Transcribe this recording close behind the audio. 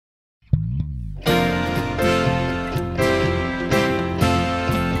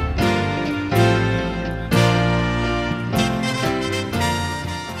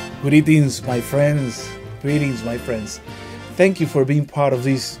Greetings, my friends. Greetings, my friends. Thank you for being part of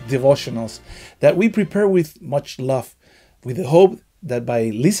these devotionals that we prepare with much love, with the hope that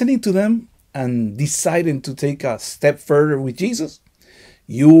by listening to them and deciding to take a step further with Jesus,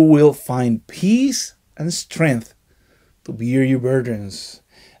 you will find peace and strength to bear your burdens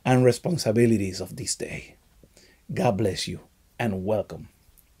and responsibilities of this day. God bless you and welcome.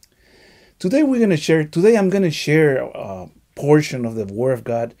 Today I'm going to share a portion of the Word of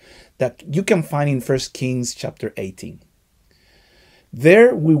God that you can find in 1 Kings chapter 18.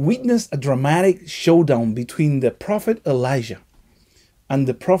 There we witness a dramatic showdown between the prophet Elijah and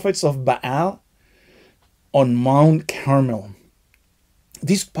the prophets of Baal on Mount Carmel.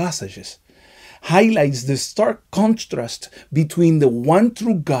 These passages highlights the stark contrast between the one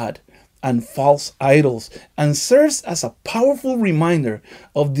true God and false idols, and serves as a powerful reminder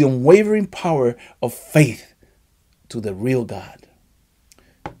of the unwavering power of faith to the real God.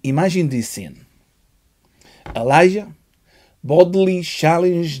 Imagine this scene. Elijah boldly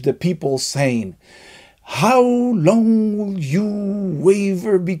challenged the people, saying, "How long will you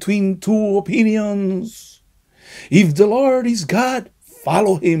waver between two opinions? If the Lord is God,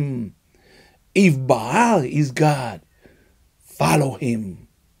 follow him. If Baal is God, follow him."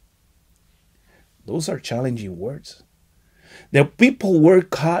 Those are challenging words. The people were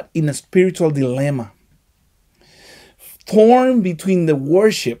caught in a spiritual dilemma, torn between the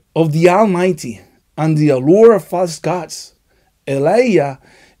worship of the Almighty and the allure of false gods. Elijah's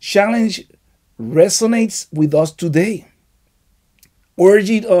challenge resonates with us today,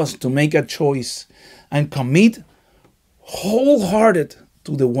 urging us to make a choice and commit wholehearted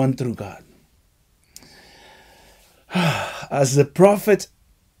to the one true God. As the prophet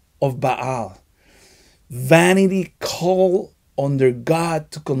of Baal, vanity called on their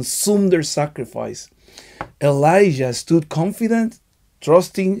God to consume their sacrifice, Elijah stood confident,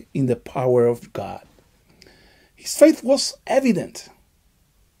 trusting in the power of God. His faith was evident.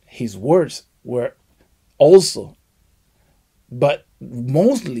 His words were also, but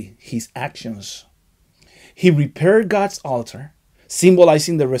mostly his actions. He repaired God's altar,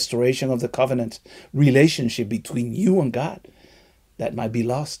 symbolizing the restoration of the covenant relationship between you and God that might be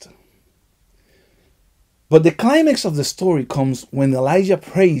lost. But the climax of the story comes when Elijah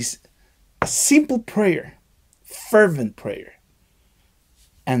prays a simple prayer, fervent prayer.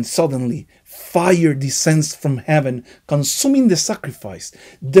 And suddenly fire descends from heaven, consuming the sacrifice,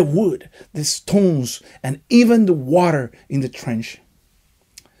 the wood, the stones, and even the water in the trench.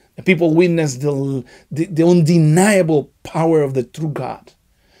 The people witnessed the undeniable power of the true God.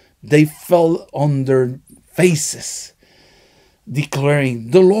 They fell on their faces,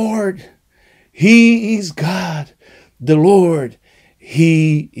 declaring, "The Lord, He is God. The Lord,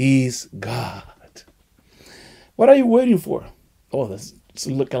 He is God." What are you waiting for? Oh, this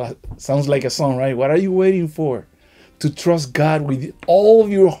sounds like a song, right? What are you waiting for? To trust God with all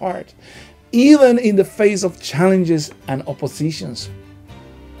of your heart, even in the face of challenges and oppositions.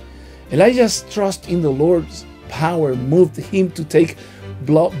 Elijah's trust in the Lord's power moved him to take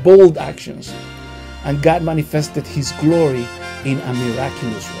bold actions, and God manifested His glory in a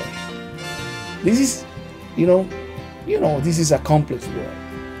miraculous way. This is, this is a complex world.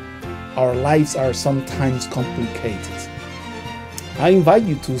 Our lives are sometimes complicated. I invite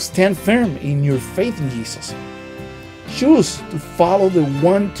you to stand firm in your faith in Jesus. Choose to follow the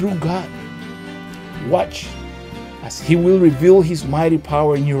one true God. Watch as He will reveal His mighty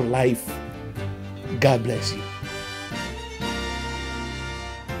power in your life. God bless you.